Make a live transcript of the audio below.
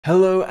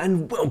Hello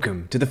and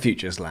welcome to the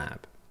Futures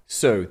Lab.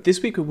 So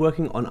this week we're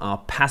working on our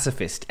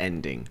pacifist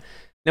ending.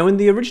 Now in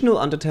the original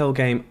Undertale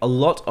game, a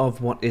lot of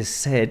what is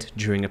said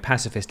during a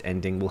pacifist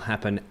ending will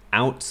happen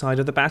outside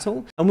of the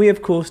battle, and we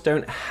of course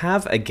don't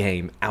have a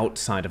game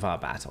outside of our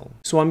battle.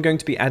 So I'm going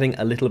to be adding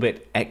a little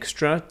bit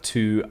extra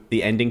to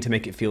the ending to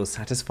make it feel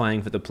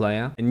satisfying for the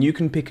player, and you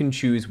can pick and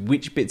choose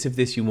which bits of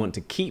this you want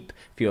to keep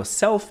for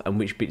yourself and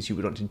which bits you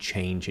would want to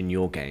change in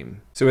your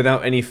game. So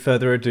without any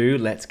further ado,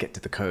 let's get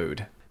to the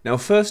code. Now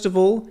first of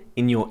all,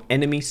 in your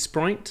enemy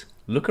sprite,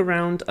 look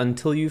around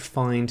until you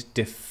find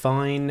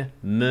Define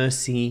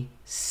Mercy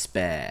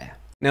Spare.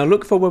 Now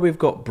look for where we've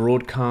got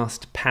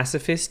Broadcast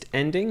Pacifist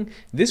ending.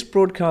 This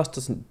broadcast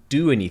doesn't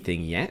do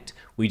anything yet,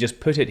 we just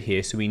put it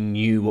here so we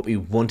knew what we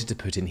wanted to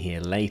put in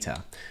here later.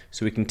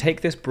 So we can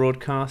take this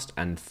broadcast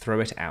and throw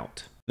it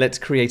out. Let's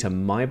create a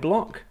my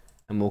block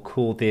and we'll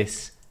call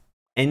this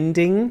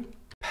Ending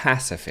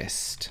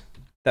Pacifist.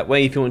 That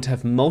way, if you want to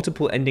have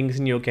multiple endings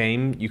in your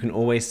game, you can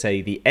always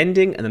say the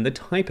ending and then the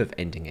type of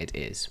ending it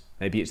is.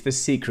 Maybe it's the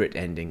secret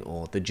ending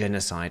or the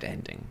genocide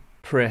ending.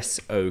 Press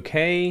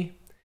OK,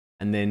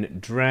 and then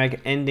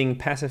drag ending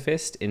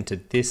pacifist into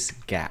this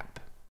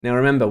gap. Now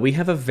remember, we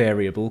have a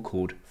variable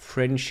called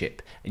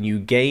friendship, and you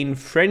gain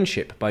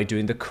friendship by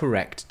doing the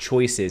correct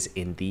choices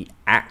in the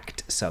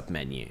act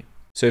submenu.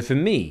 So for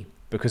me,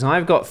 because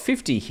I've got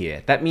 50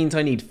 here, that means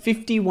I need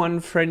 51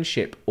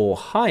 friendship or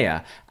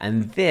higher,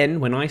 and then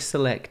when I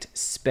select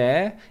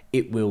spare,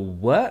 it will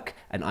work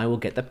and I will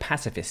get the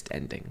pacifist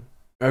ending.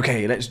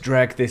 Okay, let's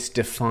drag this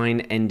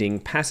define ending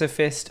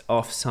pacifist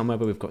off somewhere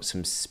where we've got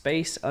some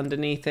space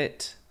underneath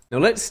it. Now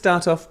let's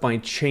start off by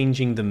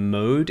changing the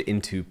mode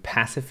into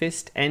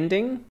pacifist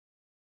ending.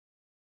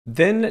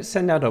 Then let's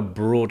send out a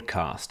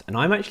broadcast, and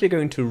I'm actually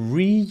going to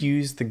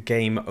reuse the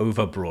game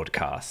over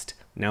broadcast.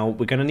 Now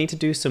we're going to need to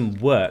do some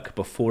work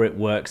before it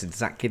works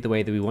exactly the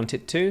way that we want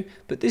it to,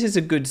 but this is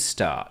a good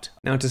start.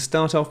 Now to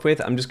start off with,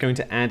 I'm just going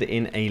to add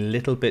in a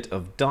little bit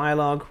of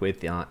dialogue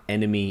with our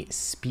enemy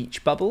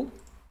speech bubble.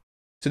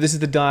 So this is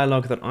the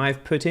dialogue that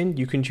I've put in.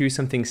 You can choose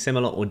something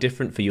similar or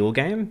different for your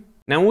game.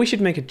 Now we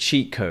should make a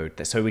cheat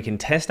code so we can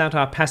test out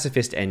our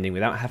pacifist ending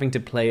without having to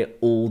play it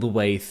all the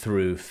way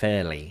through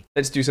fairly.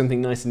 Let's do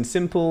something nice and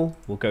simple.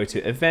 We'll go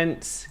to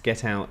events,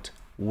 get out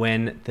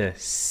when the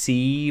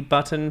C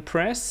button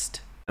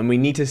pressed, and we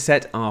need to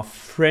set our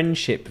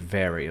friendship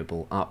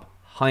variable up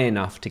high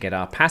enough to get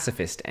our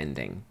pacifist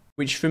ending,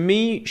 which for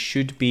me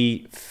should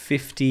be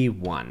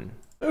 51.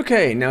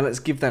 Okay, now let's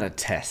give that a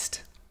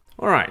test.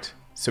 All right,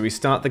 so we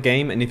start the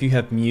game, and if you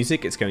have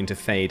music, it's going to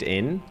fade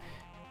in.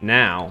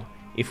 Now,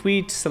 if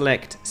we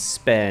select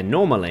spare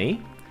normally,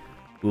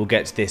 we'll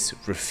get this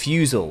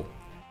refusal.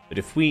 But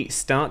if we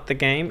start the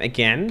game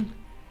again,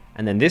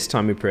 and then this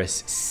time we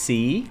press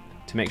C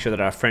to make sure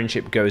that our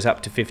friendship goes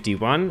up to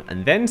 51,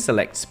 and then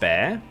select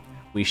spare,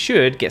 we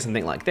should get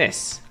something like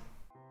this.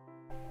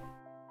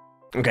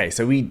 Okay,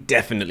 so we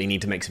definitely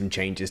need to make some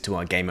changes to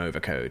our game over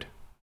code.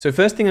 So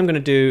first thing I'm going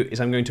to do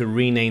is I'm going to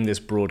rename this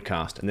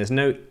broadcast, and there's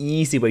no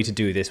easy way to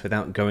do this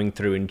without going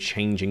through and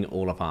changing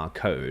all of our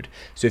code.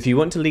 So if you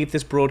want to leave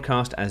this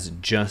broadcast as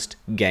just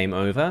game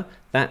over,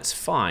 that's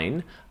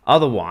fine.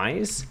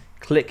 Otherwise,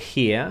 click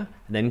here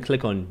and then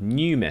click on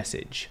new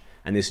message.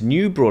 And this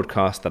new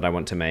broadcast that I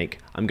want to make,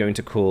 I'm going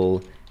to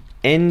call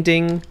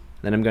ending,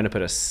 then I'm going to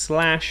put a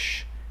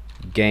slash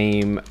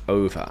game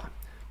over.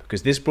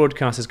 Because this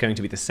broadcast is going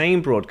to be the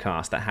same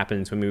broadcast that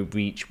happens when we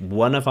reach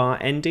one of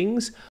our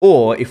endings,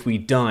 or if we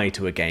die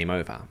to a game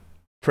over.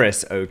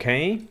 Press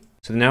OK.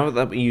 So now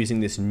that we're using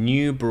this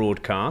new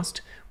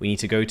broadcast, we need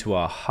to go to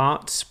our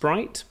heart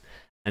sprite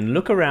and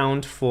look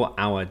around for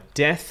our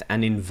death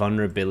and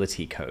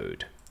invulnerability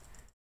code.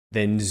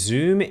 Then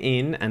zoom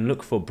in and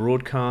look for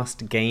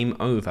broadcast game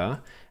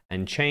over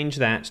and change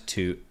that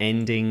to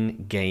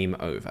ending game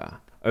over.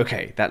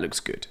 Okay, that looks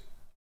good.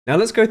 Now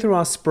let's go through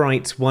our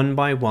sprites one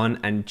by one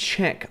and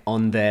check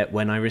on their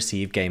when I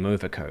receive game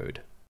over code.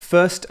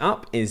 First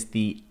up is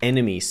the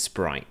enemy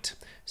sprite.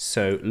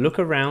 So look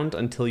around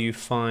until you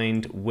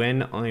find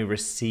when I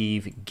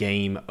receive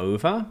game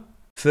over.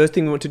 First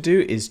thing we want to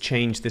do is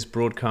change this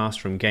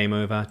broadcast from game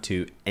over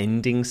to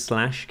ending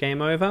slash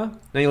game over.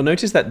 Now you'll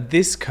notice that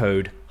this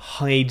code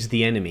hides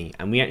the enemy,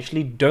 and we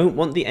actually don't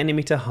want the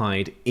enemy to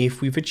hide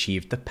if we've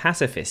achieved the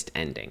pacifist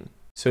ending.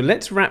 So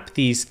let's wrap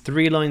these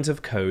 3 lines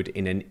of code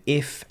in an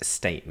if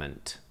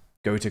statement.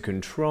 Go to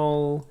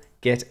control,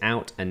 get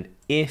out an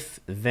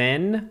if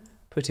then,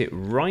 put it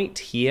right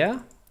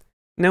here.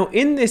 Now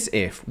in this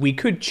if, we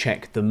could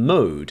check the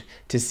mode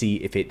to see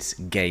if it's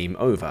game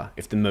over.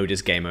 If the mode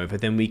is game over,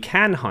 then we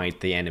can hide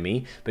the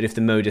enemy, but if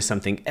the mode is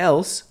something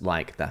else,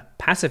 like the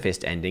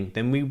pacifist ending,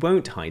 then we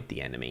won't hide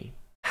the enemy.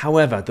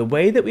 However, the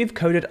way that we've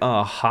coded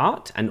our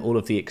heart and all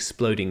of the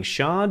exploding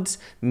shards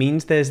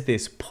means there's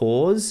this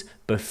pause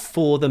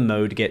before the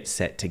mode gets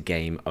set to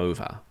game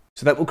over.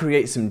 So that will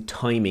create some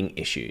timing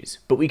issues,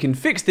 but we can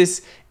fix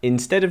this.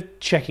 Instead of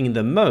checking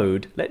the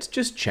mode, let's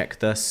just check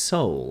the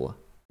soul.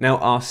 Now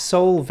our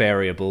soul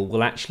variable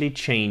will actually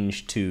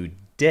change to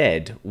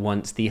dead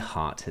once the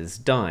heart has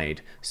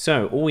died.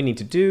 So all we need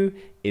to do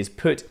is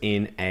put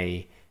in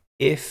a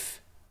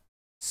if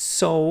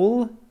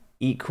soul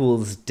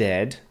equals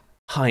dead,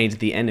 hide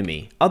the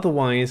enemy.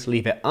 Otherwise,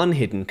 leave it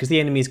unhidden because the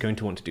enemy is going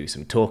to want to do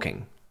some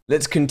talking.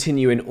 Let's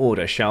continue in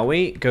order, shall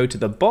we? Go to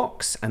the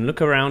box and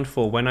look around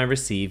for when I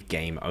receive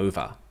game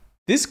over.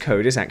 This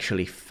code is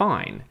actually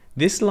fine.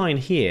 This line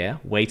here,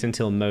 wait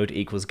until mode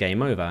equals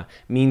game over,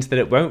 means that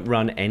it won't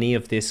run any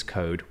of this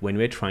code when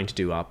we're trying to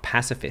do our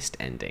pacifist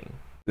ending.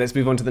 Let's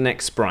move on to the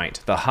next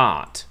sprite, the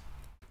heart.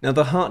 Now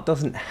the heart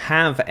doesn't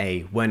have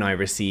a when I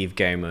receive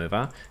game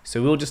over,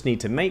 so we'll just need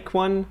to make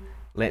one.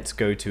 Let's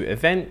go to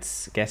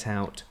events, get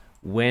out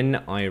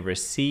when I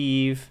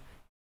receive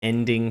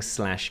ending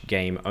 /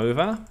 game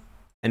over,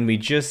 and we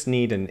just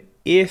need an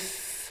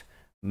if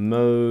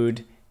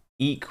mode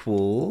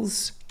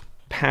equals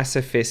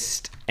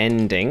pacifist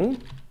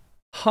ending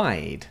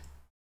hide.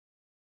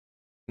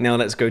 Now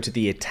let's go to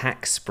the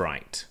attack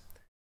sprite.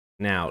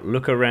 Now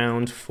look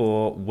around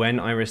for when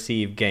I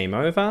receive game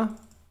over.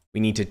 We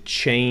need to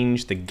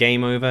change the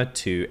game over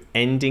to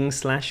ending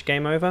 /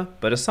 game over,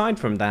 but aside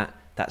from that,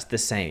 that's the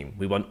same.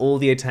 We want all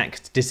the attacks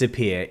to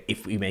disappear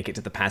if we make it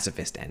to the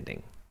pacifist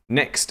ending.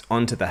 Next,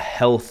 onto the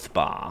health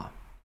bar.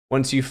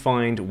 Once you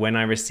find when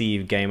I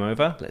receive game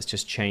over, let's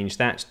just change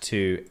that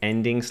to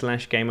ending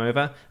 / game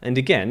over. And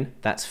again,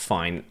 that's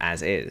fine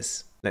as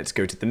is. Let's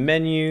go to the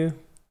menu.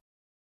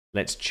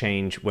 Let's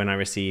change when I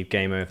receive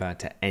game over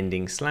to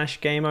ending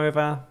 / game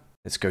over.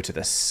 Let's go to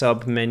the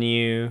sub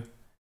menu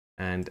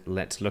and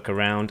let's look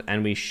around,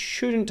 and we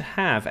shouldn't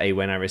have a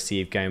when I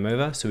receive game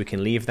over, so we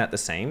can leave that the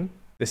same.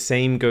 The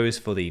same goes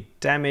for the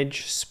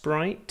damage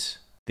sprite.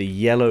 The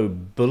yellow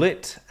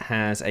bullet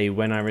has a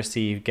when I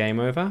receive game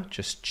over.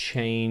 Just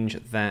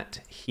change that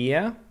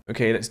here.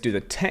 Okay, let's do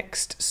the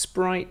text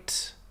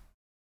sprite.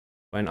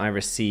 When I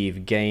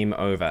receive game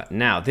over.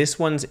 Now, this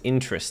one's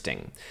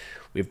interesting.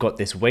 We've got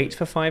this wait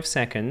for 5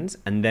 seconds,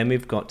 and then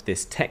we've got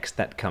this text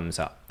that comes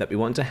up that we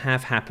want to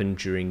have happen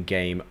during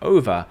game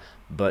over,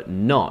 but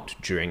not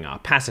during our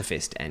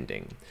pacifist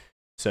ending.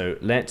 So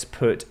let's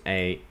put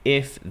a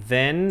if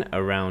then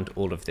around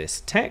all of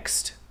this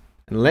text.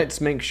 And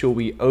let's make sure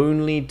we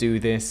only do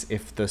this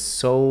if the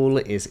soul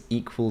is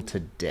equal to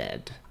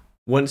dead.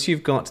 Once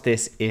you've got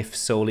this if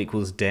soul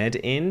equals dead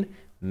in,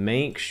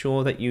 make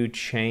sure that you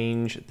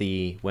change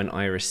the when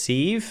I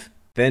receive.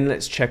 Then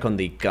let's check on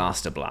the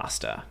Gaster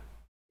Blaster.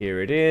 Here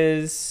it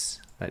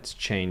is. Let's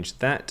change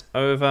that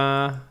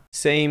over.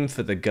 Same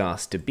for the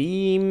Gaster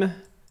Beam.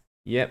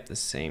 Yep, the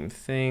same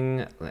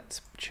thing.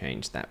 Let's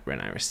change that when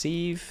I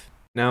receive.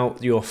 Now,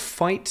 your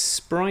fight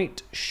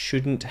sprite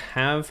shouldn't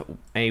have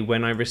a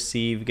when I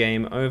receive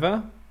game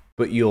over,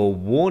 but your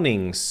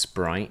warning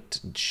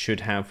sprite should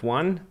have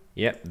one.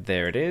 Yep,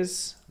 there it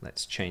is.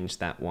 Let's change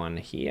that one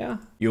here.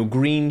 Your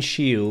green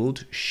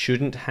shield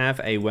shouldn't have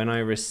a when I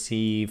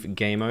receive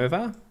game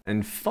over.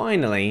 And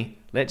finally,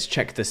 let's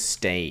check the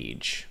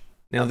stage.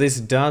 Now, this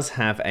does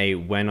have a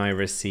when I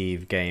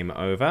receive game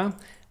over,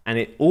 and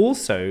it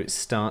also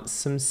starts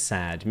some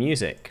sad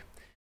music.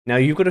 Now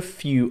you've got a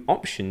few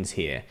options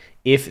here.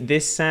 If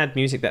this sad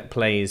music that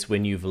plays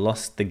when you've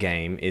lost the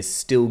game is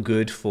still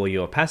good for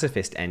your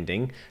pacifist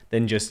ending,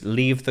 then just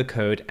leave the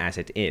code as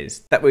it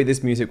is. That way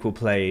this music will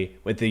play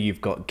whether you've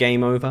got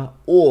game over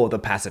or the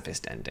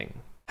pacifist ending.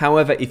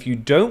 However, if you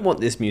don't want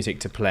this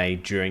music to play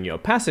during your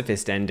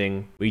pacifist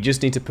ending, we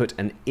just need to put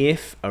an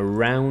if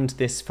around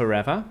this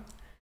forever,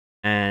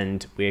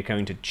 and we're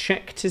going to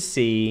check to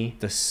see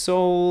the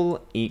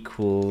soul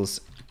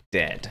equals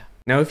dead.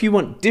 Now, if you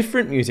want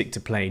different music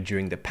to play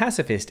during the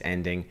pacifist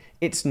ending,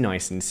 it's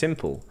nice and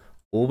simple.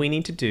 All we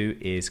need to do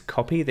is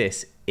copy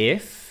this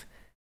if,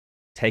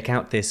 take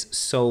out this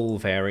soul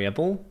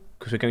variable,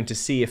 because we're going to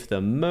see if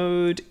the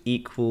mode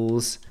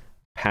equals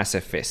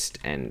pacifist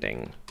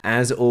ending.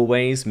 As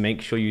always,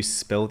 make sure you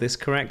spell this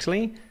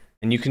correctly,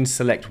 and you can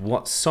select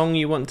what song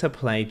you want to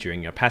play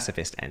during your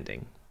pacifist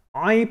ending.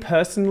 I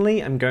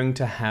personally am going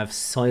to have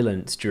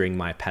silence during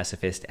my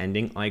pacifist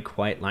ending. I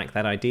quite like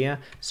that idea,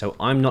 so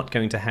I'm not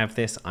going to have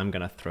this. I'm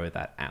going to throw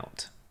that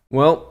out.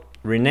 Well,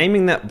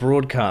 renaming that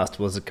broadcast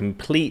was a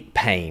complete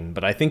pain,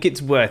 but I think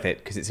it's worth it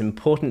because it's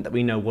important that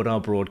we know what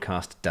our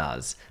broadcast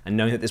does, and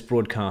knowing that this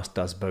broadcast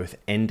does both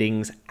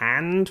endings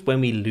and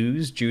when we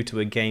lose due to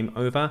a game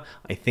over,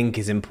 I think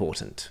is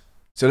important.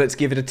 So let's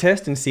give it a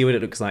test and see what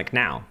it looks like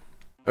now.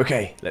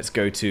 Okay, let's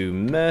go to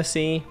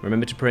Mercy.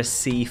 Remember to press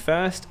C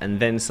first and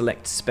then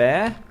select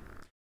Spare.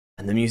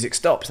 And the music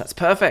stops, that's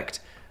perfect.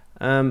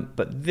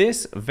 But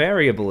this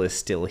variable is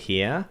still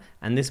here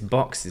and this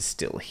box is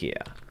still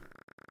here.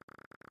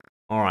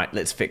 All right,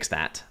 let's fix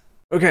that.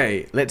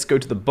 Okay, let's go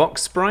to the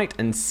box sprite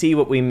and see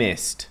what we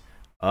missed.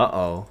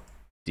 Uh-oh,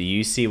 do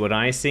you see what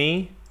I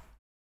see?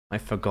 I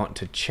forgot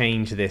to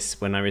change this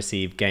when I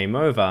receive game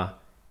over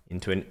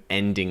into an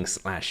ending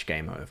 /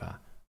 game over.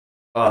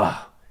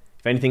 Ugh.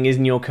 If anything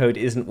in your code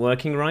isn't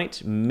working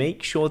right,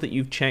 make sure that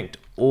you've checked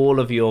all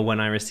of your when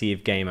I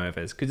receive game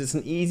overs, because it's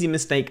an easy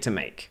mistake to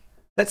make.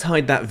 Let's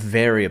hide that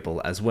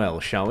variable as well,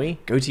 shall we?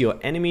 Go to your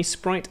enemy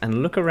sprite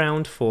and look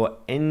around for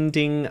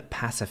ending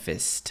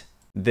pacifist.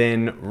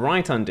 Then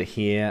right under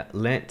here,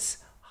 let's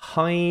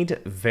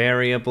hide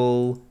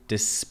variable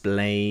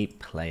display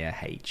player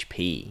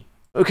HP.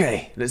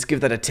 Okay, let's give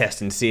that a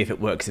test and see if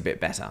it works a bit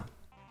better.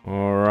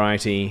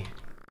 Alrighty.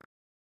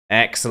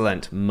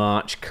 Excellent,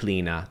 much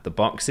cleaner. The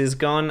box is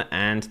gone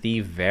and the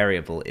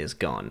variable is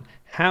gone.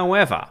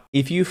 However,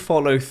 if you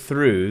follow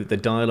through the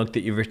dialogue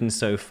that you've written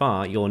so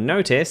far, you'll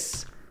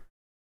notice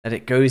that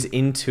it goes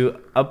into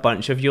a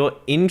bunch of your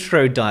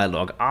intro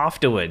dialogue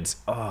afterwards.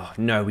 Oh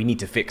no, we need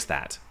to fix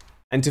that.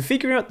 And to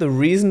figure out the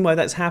reason why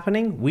that's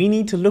happening, we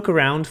need to look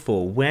around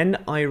for when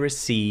I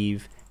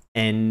receive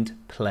end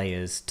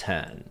player's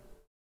turn.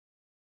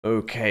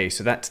 Okay,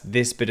 so that's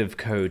this bit of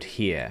code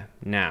here.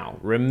 Now,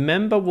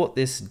 remember what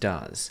this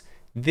does.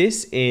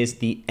 This is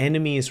the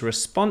enemy's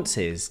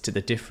responses to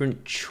the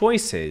different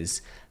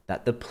choices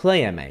that the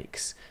player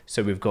makes.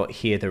 So we've got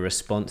here the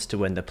response to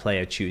when the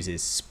player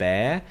chooses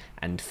spare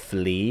and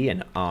flee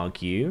and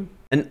argue.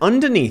 And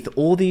underneath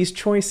all these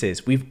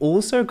choices, we've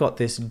also got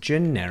this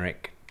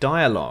generic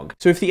dialogue.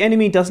 So if the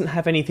enemy doesn't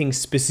have anything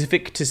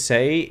specific to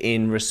say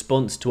in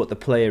response to what the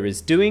player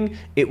is doing,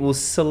 it will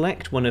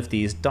select one of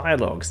these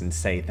dialogues and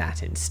say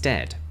that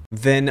instead.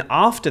 Then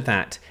after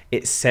that,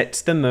 it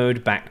sets the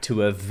mode back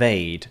to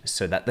evade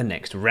so that the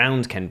next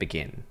round can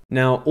begin.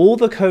 Now, all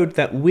the code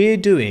that we're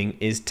doing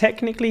is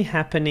technically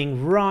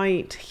happening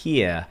right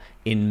here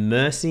in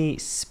Mercy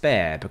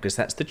Spare because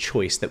that's the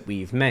choice that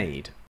we've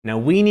made. Now,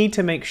 we need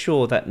to make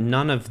sure that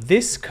none of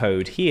this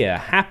code here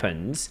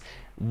happens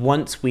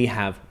once we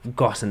have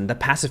gotten the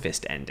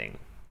pacifist ending.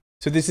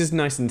 So this is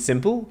nice and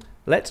simple.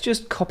 Let's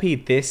just copy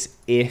this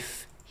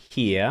if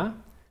here,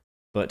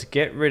 but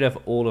get rid of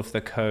all of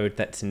the code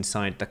that's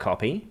inside the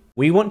copy.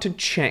 We want to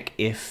check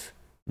if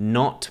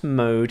not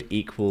mode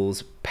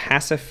equals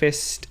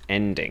pacifist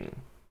ending.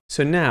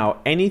 So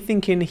now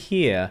anything in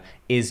here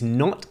is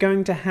not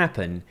going to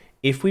happen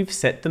if we've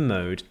set the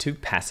mode to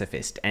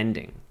pacifist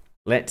ending.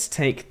 Let's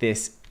take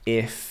this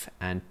if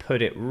and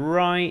put it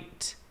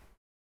right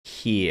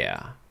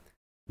here.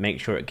 Make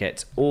sure it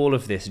gets all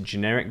of this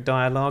generic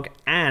dialogue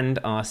and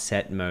our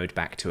set mode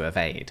back to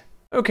evade.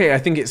 Okay, I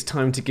think it's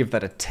time to give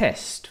that a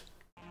test.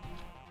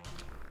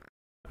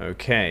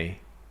 Okay,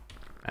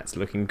 that's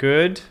looking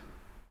good.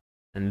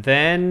 And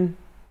then,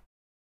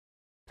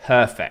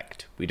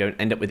 perfect. We don't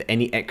end up with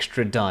any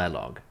extra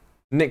dialogue.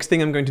 Next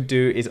thing I'm going to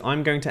do is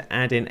I'm going to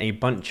add in a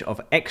bunch of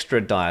extra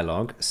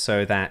dialogue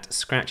so that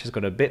Scratch has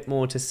got a bit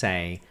more to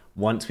say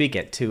once we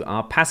get to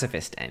our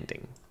pacifist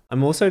ending.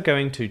 I'm also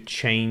going to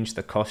change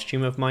the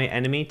costume of my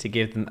enemy to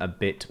give them a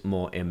bit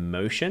more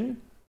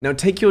emotion. Now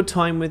take your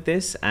time with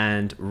this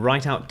and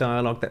write out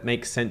dialogue that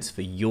makes sense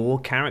for your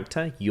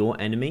character, your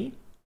enemy.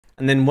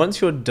 And then once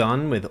you're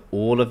done with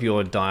all of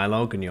your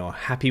dialogue and you're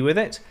happy with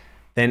it,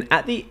 then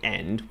at the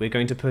end, we're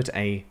going to put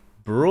a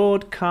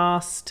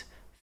broadcast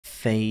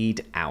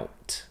fade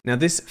out. Now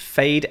this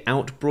fade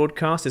out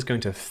broadcast is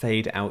going to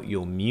fade out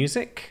your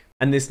music.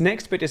 And this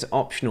next bit is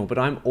optional, but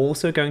I'm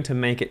also going to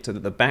make it so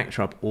that the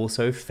backdrop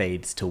also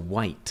fades to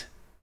white.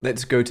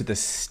 Let's go to the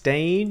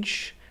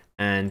stage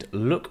and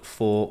look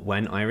for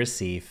when I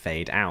receive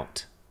fade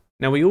out.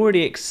 Now we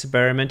already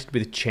experimented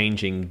with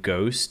changing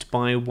ghost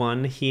by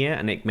 1 here,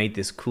 and it made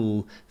this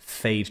cool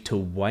fade to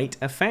white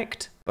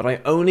effect, but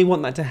I only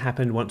want that to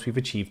happen once we've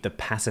achieved the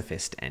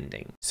pacifist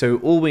ending. So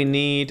all we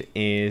need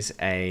is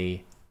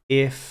a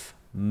if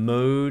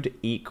mode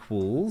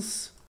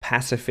equals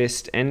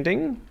pacifist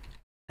ending,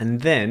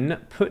 and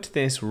then put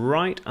this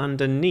right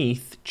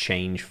underneath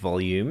change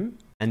volume.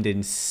 And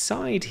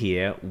inside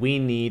here, we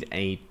need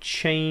a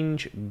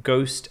change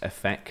ghost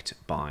effect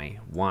by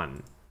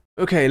 1.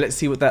 Okay, let's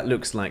see what that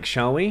looks like,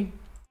 shall we?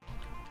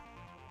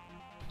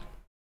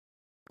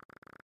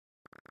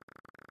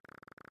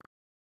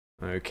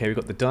 Okay, we've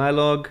got the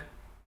dialogue.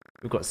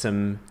 We've got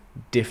some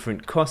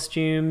different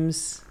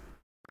costumes.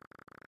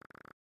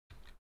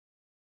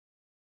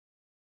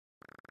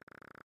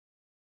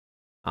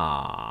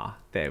 Ah,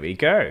 there we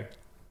go.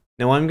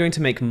 Now I'm going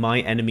to make my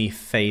enemy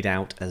fade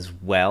out as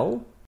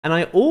well. And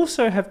I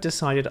also have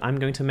decided I'm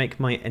going to make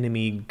my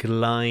enemy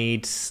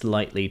glide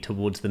slightly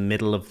towards the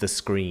middle of the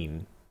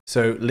screen.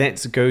 So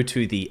let's go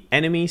to the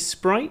enemy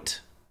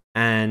sprite,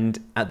 and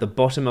at the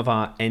bottom of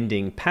our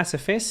ending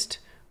pacifist,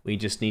 we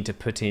just need to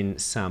put in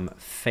some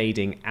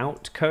fading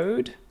out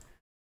code.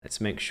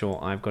 Let's make sure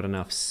I've got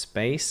enough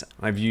space.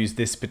 I've used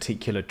this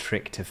particular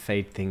trick to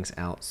fade things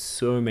out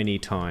so many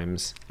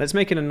times. Let's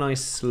make it a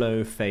nice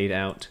slow fade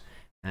out,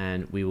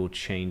 and we will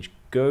change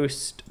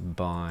ghost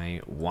by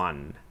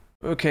 1.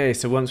 Okay,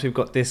 so once we've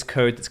got this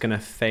code that's going to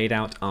fade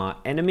out our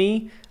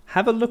enemy,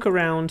 have a look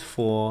around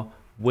for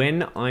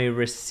when I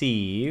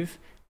receive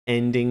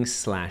ending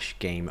 /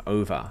 game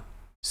over.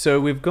 So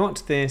we've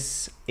got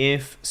this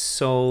if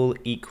soul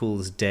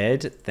equals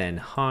dead, then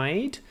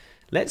hide.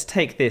 Let's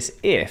take this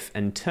if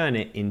and turn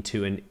it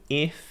into an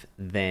if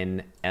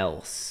then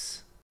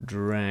else.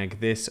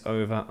 Drag this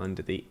over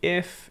under the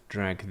if,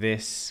 drag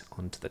this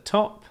onto the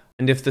top.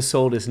 And if the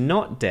soul is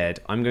not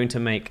dead, I'm going to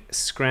make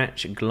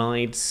Scratch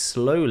glide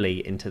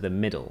slowly into the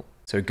middle.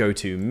 So go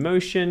to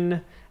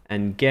Motion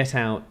and get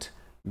out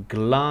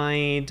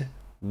Glide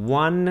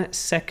 1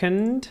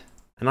 second.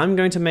 And I'm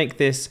going to make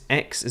this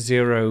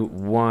X0,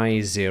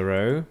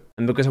 Y0.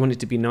 And because I want it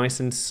to be nice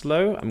and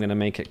slow, I'm going to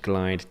make it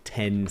glide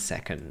 10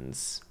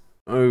 seconds.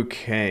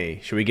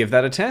 Okay, should we give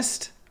that a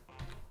test?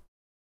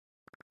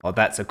 Oh,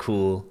 that's a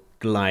cool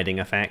gliding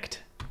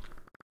effect.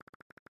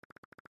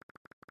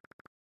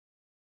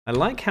 I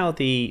like how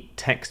the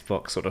text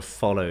box sort of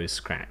follows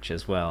Scratch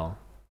as well.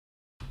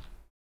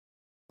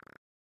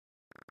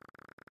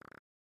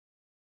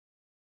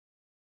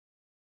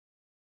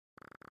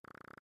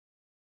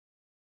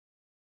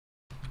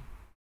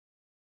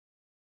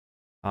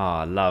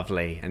 Ah,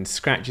 lovely. And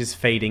Scratch is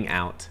fading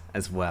out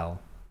as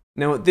well.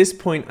 Now at this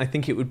point, I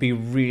think it would be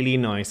really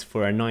nice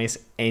for a nice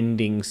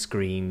ending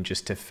screen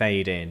just to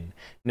fade in.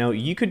 Now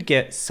you could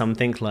get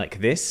something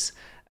like this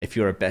if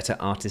you're a better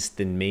artist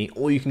than me,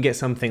 or you can get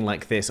something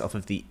like this off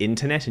of the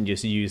internet and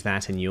just use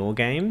that in your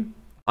game.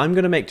 I'm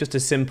going to make just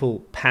a simple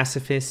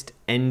pacifist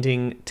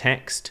ending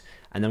text,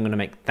 and I'm going to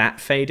make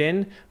that fade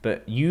in,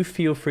 but you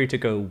feel free to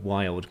go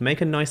wild. Make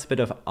a nice bit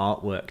of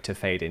artwork to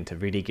fade in to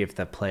really give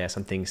the player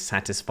something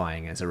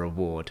satisfying as a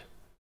reward.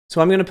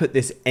 So I'm going to put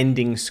this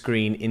ending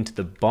screen into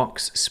the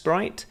box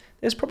sprite.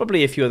 There's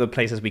probably a few other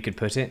places we could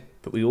put it,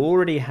 but we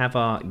already have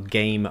our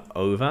game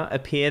over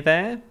appear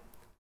there.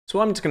 So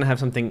I'm just going to have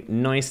something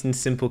nice and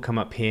simple come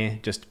up here,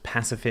 just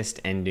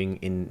pacifist ending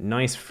in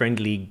nice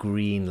friendly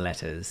green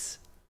letters.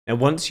 Now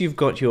once you've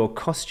got your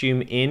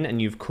costume in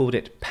and you've called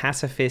it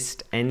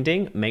pacifist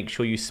ending, make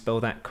sure you spell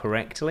that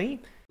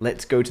correctly.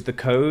 Let's go to the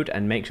code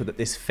and make sure that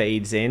this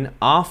fades in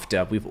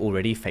after we've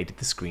already faded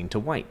the screen to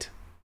white.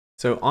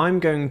 So I'm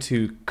going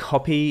to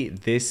copy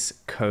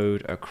this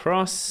code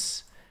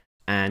across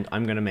and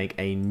I'm going to make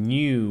a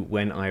new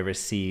when I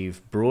receive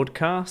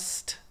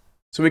broadcast.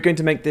 So we're going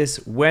to make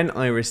this when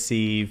I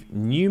receive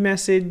new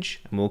message,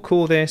 and we'll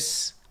call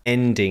this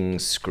ending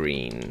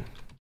screen.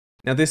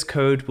 Now this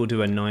code will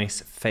do a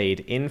nice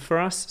fade in for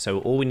us. So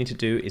all we need to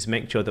do is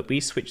make sure that we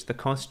switch the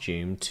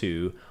costume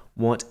to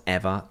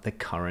whatever the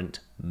current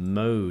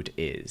mode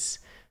is.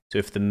 So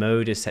if the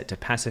mode is set to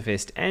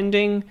pacifist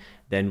ending,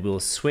 then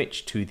we'll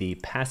switch to the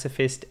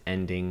pacifist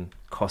ending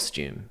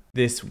costume.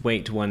 This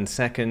wait 1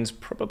 second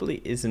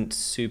probably isn't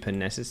super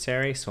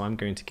necessary, so I'm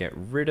going to get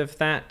rid of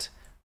that.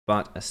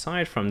 But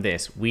aside from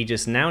this, we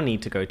just now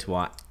need to go to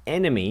our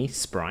enemy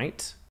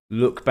sprite,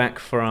 look back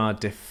for our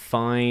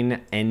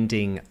define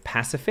ending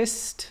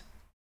pacifist,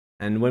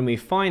 and when we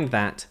find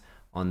that,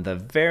 on the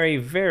very,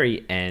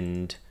 very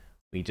end,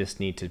 we just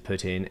need to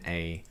put in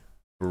a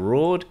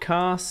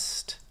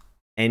broadcast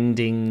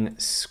ending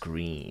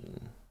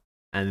screen.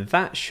 And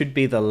that should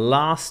be the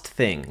last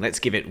thing. Let's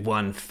give it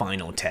one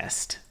final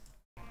test.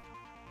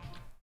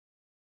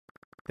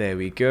 There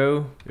we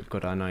go. We've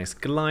got our nice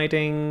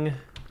gliding.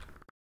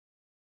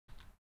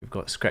 We've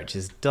got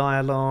Scratch's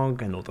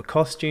dialogue and all the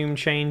costume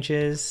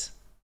changes.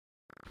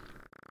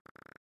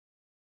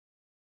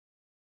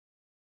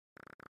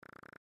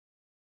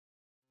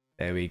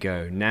 There we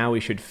go. Now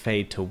we should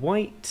fade to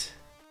white.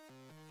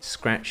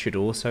 Scratch should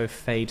also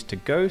fade to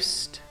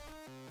ghost.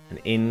 And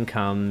in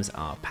comes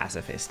our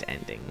pacifist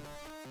ending.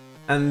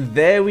 And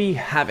there we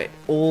have it,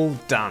 all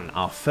done.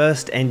 Our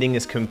first ending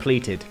is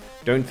completed.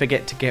 Don't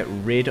forget to get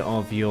rid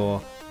of your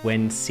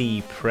when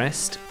C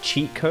pressed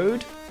cheat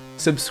code.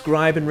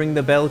 Subscribe and ring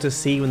the bell to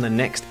see when the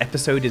next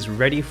episode is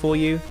ready for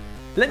you.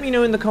 Let me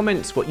know in the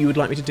comments what you would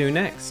like me to do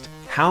next.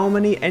 How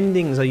many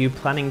endings are you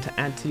planning to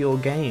add to your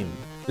game?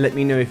 Let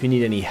me know if you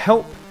need any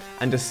help,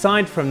 and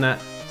aside from that,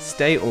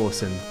 stay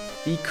awesome,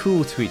 be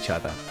cool to each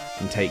other,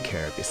 and take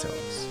care of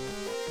yourselves.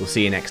 We'll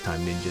see you next time,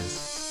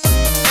 ninjas.